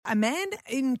a man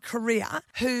in Korea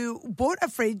who bought a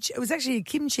fridge. It was actually a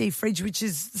kimchi fridge, which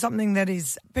is something that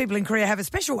is people in Korea have a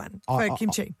special one for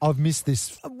kimchi. I've missed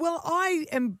this. Well, I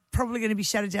am probably going to be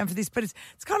shouted down for this, but it's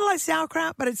kind of like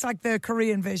sauerkraut, but it's like the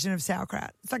Korean version of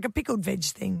sauerkraut. It's like a pickled veg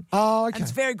thing. Oh, okay. And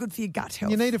it's very good for your gut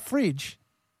health. You need a fridge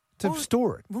to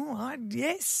store it. Well,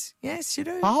 yes, you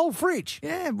do. A whole fridge.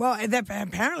 Yeah, well,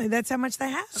 apparently that's how much they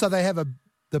have. So they have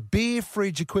the beer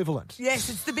fridge equivalent. Yes,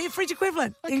 it's the beer fridge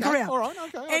equivalent in Okay, Korea. all right,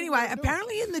 okay. Anyway,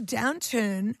 apparently in the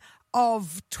downturn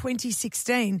of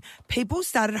 2016, people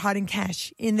started hiding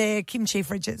cash in their kimchi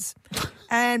fridges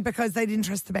and because they didn't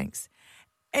trust the banks.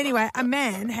 Anyway, a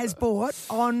man has bought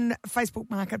on Facebook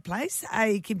Marketplace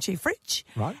a kimchi fridge.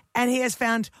 Right. And he has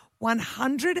found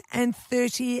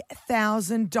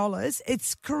 $130,000.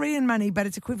 It's Korean money, but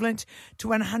it's equivalent to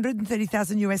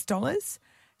 130,000 US dollars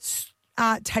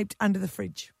taped under the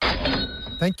fridge.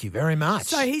 Thank you very much.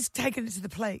 So he's taken it to the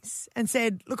police and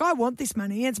said, look, I want this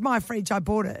money. It's my fridge. I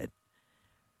bought it.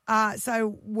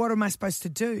 So what am I supposed to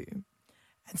do?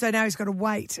 And so now he's got to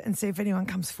wait and see if anyone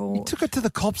comes forward. He took it to the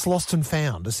cops lost and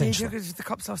found, essentially. He took it to the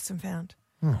cops lost and found.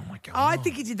 Oh, my God. I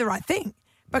think he did the right thing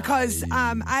because,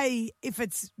 if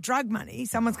it's drug money,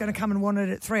 someone's going to come and want it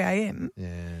at 3 a.m. Yeah.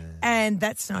 And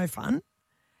that's no fun.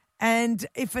 And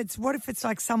what if it's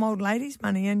like some old lady's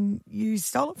money and you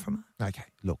stole it from her? Okay,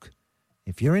 look,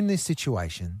 if you're in this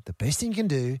situation, the best thing you can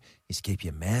do is keep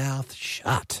your mouth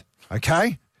shut,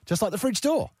 okay? Just like the fridge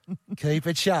door. Keep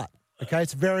it shut, okay?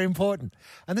 It's very important.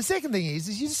 And the second thing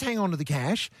is you just hang on to the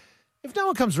cash. If no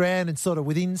one comes around and sort of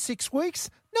within 6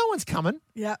 weeks, no one's coming.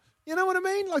 Yep. You know what I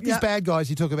mean? Like these bad guys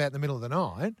you talk about in the middle of the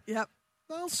night. Yep.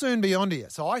 They'll soon be onto you.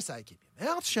 So I say keep your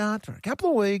mouth shut for a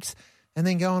couple of weeks and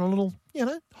then go on a little,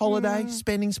 holiday,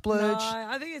 spending splurge.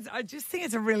 No, I just think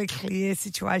it's a really clear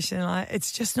situation. Like,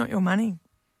 it's just not your money.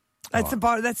 That's the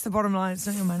bottom line. It's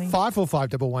not your money.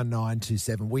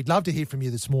 545-11927. We'd love to hear from you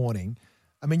this morning.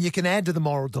 I mean, you can add to the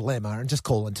moral dilemma and just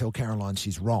call and tell Caroline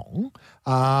she's wrong.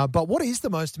 But what is the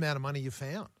most amount of money you've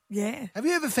found? Yeah. Have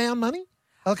you ever found money?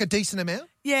 Like a decent amount?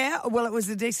 Yeah. Well, it was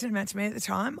a decent amount to me at the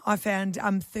time. I found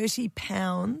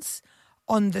 £30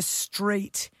 on the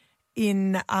street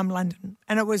in London.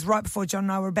 And it was right before John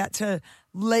and I were about to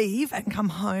leave and come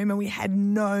home and we had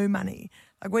no money.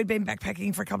 Like we'd been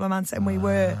backpacking for a couple of months and we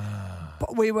were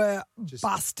just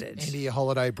busted. End of your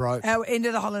holiday broke. Our end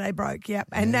of the holiday broke, yep.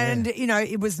 And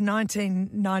it was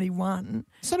 1991.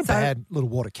 It's not a bad little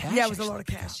wad of cash. Yeah, it was a lot of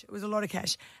cash. It was a lot of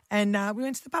cash. And we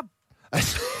went to the pub.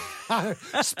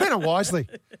 Spend it wisely.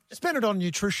 Spend it on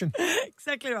nutrition.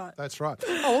 Exactly right. That's right.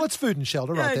 Oh, well, it's food and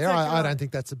shelter right there. Exactly I don't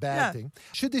think that's a bad thing.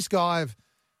 Should this guy have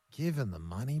given the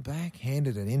money back,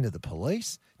 handed it in to the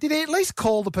police? Did he at least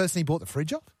call the person he bought the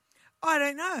fridge off? I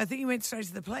don't know. I think he went straight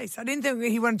to the police. I didn't think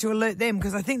he wanted to alert them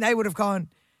because I think they would have gone,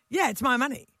 yeah, it's my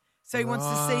money. So he wants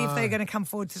to see if they're going to come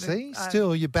forward to the... See,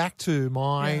 still, you're back to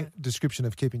my description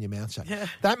of keeping your mouth shut. Yeah.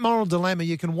 That moral dilemma,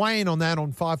 you can weigh in on that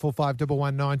on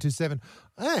 545-11927.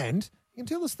 And you can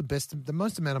tell us the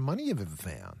most amount of money you've ever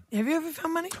found. Have you ever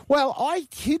found money? Well, I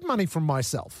hid money from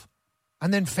myself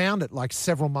and then found it like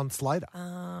several months later.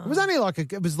 It was only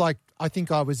I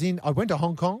think I went to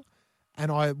Hong Kong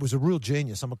and I was a real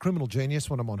genius. I'm a criminal genius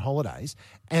when I'm on holidays.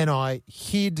 And I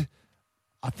hid...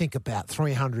 I think about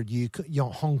 300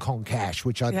 Hong Kong cash,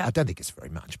 which I don't think is very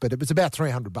much, but it was about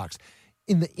 $300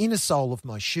 in the inner sole of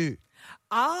my shoe.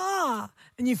 Ah,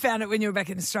 and you found it when you were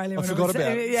back in Australia. I forgot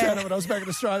about it. Yeah. Found it when I was back in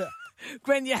Australia.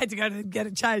 When you had to go to get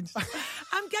it changed.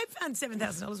 Gabe found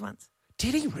 $7,000 once.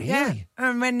 Did he really? Yeah.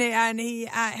 And he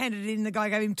handed it in, the guy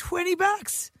gave him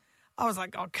 $20. I was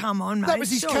like, oh, come on, mate. That was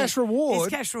his cash reward. His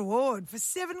cash reward for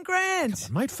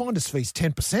 $7,000. Mate, finder's fee's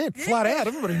 10%. Flat out.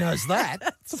 Everybody knows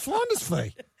that. It's a finder's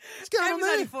fee. What's going on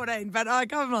there? It was only 14, but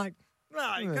I'm like,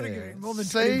 no, you've got to give him more than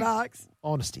 $20.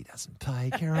 Honesty doesn't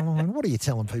pay, Caroline. What are you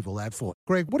telling people that for?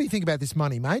 Greg, what do you think about this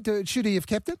money, mate? Should he have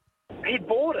kept it? He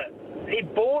bought it. He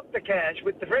bought the cash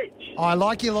with the fridge. I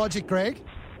like your logic, Greg.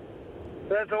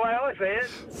 That's the way I see it.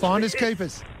 Finders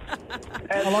keepers.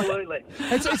 Absolutely.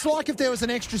 It's like if there was an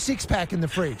extra six-pack in the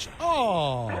fridge.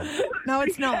 Oh. No,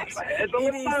 it's not. It's a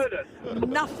bonus.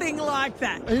 Nothing like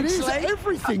that. It is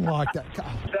everything like that.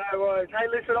 So, hey,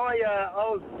 listen, I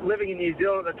was living in New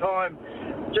Zealand at the time,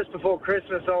 just before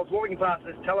Christmas. I was walking past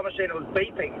this teller machine. It was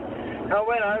beeping. I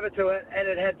went over to it, and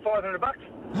it had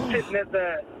 $500 sitting at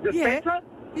the dispenser.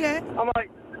 Yeah. I'm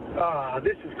like, oh,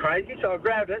 this is crazy. So I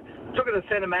grabbed it, took it to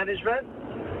centre management.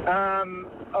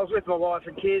 I was with my wife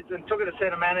and kids and took it to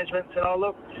centre management. Said, oh,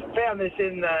 look, found this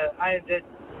in the ANZ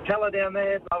teller down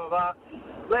there, blah, blah, blah.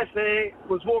 Left there,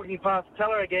 was walking past the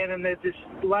teller again, and there's this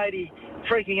lady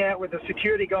freaking out with the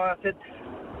security guy. I said,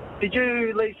 did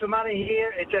you leave some money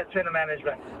here? It's at centre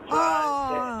management. So,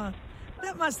 Oh,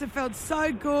 that must have felt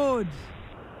so good.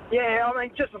 yeah, I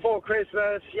mean, just before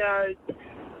Christmas,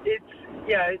 it's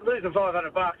losing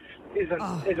 $500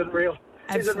 isn't real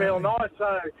absolutely. nice.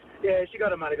 So yeah, she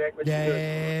got her money back. Which is good.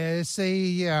 Yeah,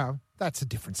 see, that's a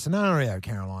different scenario,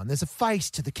 Caroline. There's a face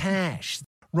to the cash.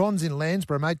 Ron's in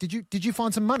Landsborough, mate. Did you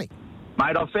find some money?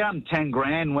 Mate, I found 10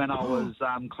 grand when I was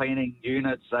cleaning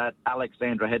units at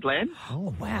Alexandra Headland.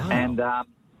 Oh, wow. And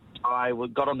I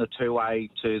got on the two-way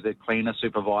to the cleaner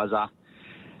supervisor.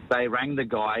 They rang the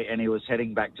guy and he was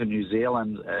heading back to New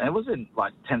Zealand. It was in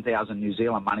like 10,000 New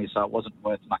Zealand money, so it wasn't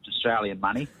worth much Australian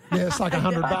money. Yeah, it's like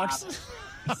 $100.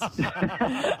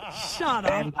 Shut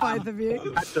up, both of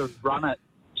you. I had to run it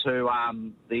to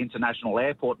the international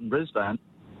airport in Brisbane,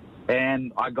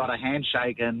 and I got a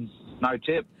handshake and no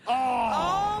tip.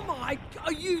 Oh, my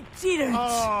God, you didn't.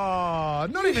 Oh,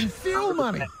 not even fuel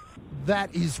money.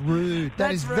 That is rude.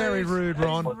 That's very rude,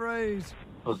 Ron. That's rude.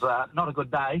 It was not a good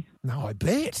day. No, I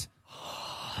bet.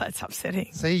 Oh, that's upsetting.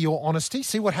 See your honesty.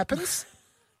 See what happens?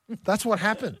 That's what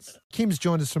happens. Kim's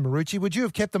joined us from Marucci. Would you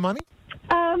have kept the money?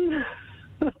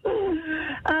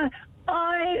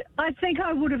 I think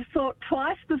I would have thought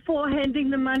twice before handing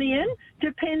the money in.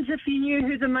 Depends if you knew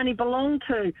who the money belonged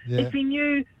to. Yeah. If you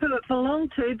knew who it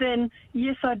belonged to, then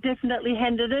yes, I'd definitely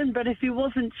hand it in. But if you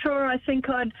wasn't sure, I think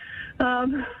I'd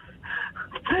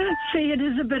see it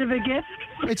as a bit of a gift.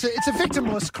 It's a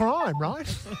victimless crime, right?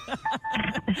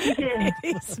 Yeah.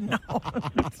 It's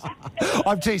not.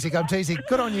 I'm teasing.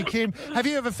 Good on you, Kim. Have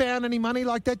you ever found any money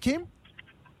like that, Kim?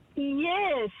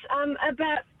 Yes.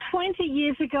 About 20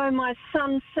 years ago, my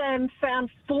son Sam found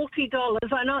 $40.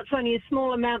 I know it's only a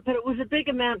small amount, but it was a big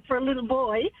amount for a little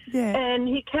boy. Yeah. And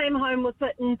he came home with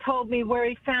it and told me where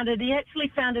he found it. He actually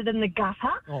found it in the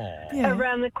gutter Yeah.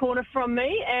 around the corner from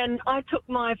me. And I took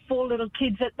my 4 little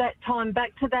kids at that time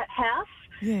back to that house.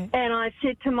 Yeah. And I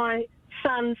said to my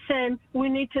son, Sam, we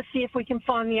need to see if we can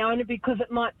find the owner because it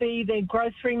might be their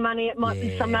grocery money. It might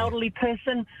be some elderly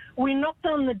person. We knocked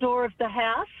on the door of the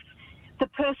house. The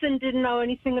person didn't know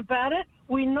anything about it.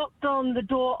 We knocked on the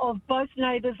door of both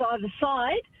neighbours either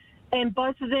side, and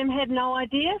both of them had no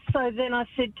idea. So then I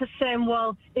said to Sam,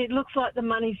 well, it looks like the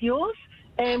money's yours.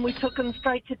 And we took him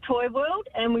straight to Toy World,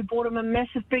 and we bought him a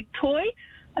massive big toy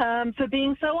for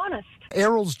being so honest.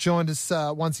 Errol's joined us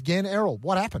once again. Errol,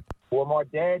 what happened? Well, my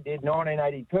dad did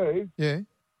 1982. Yeah.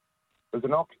 It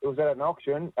was at an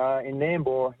auction in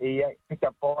Nambour. He picked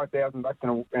up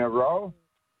 $5,000 in a roll,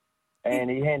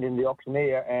 and he handed in the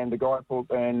auctioneer, and the guy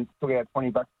took out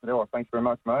 $20 for the door. Thanks very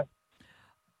much, mate.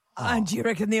 And do you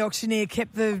reckon the auctioneer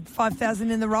kept the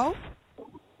 5,000 in the roll?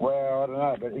 Well, I don't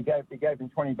know, but he gave him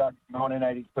 $20 in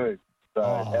 1982. So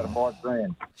out of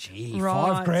 $5,000. Gee,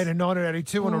 Right. $5,000 in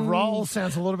 1982 on a roll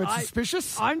sounds a little bit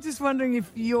suspicious. I'm just wondering if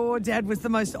your dad was the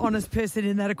most honest person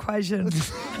in that equation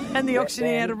and the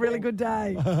auctioneer had a really good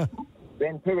day.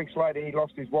 Then 2 weeks later, he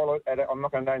lost his wallet I'm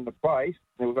not going to name the place.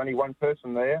 There was only one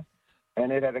person there,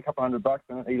 and it had a couple $100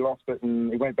 in it. He lost it,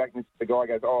 and he went back, and the guy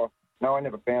goes, "Oh, no, I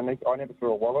never found this. I never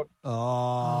threw a wallet."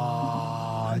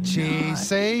 Oh, gee.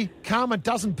 See? Karma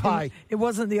doesn't pay. It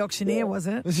wasn't the auctioneer, was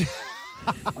it?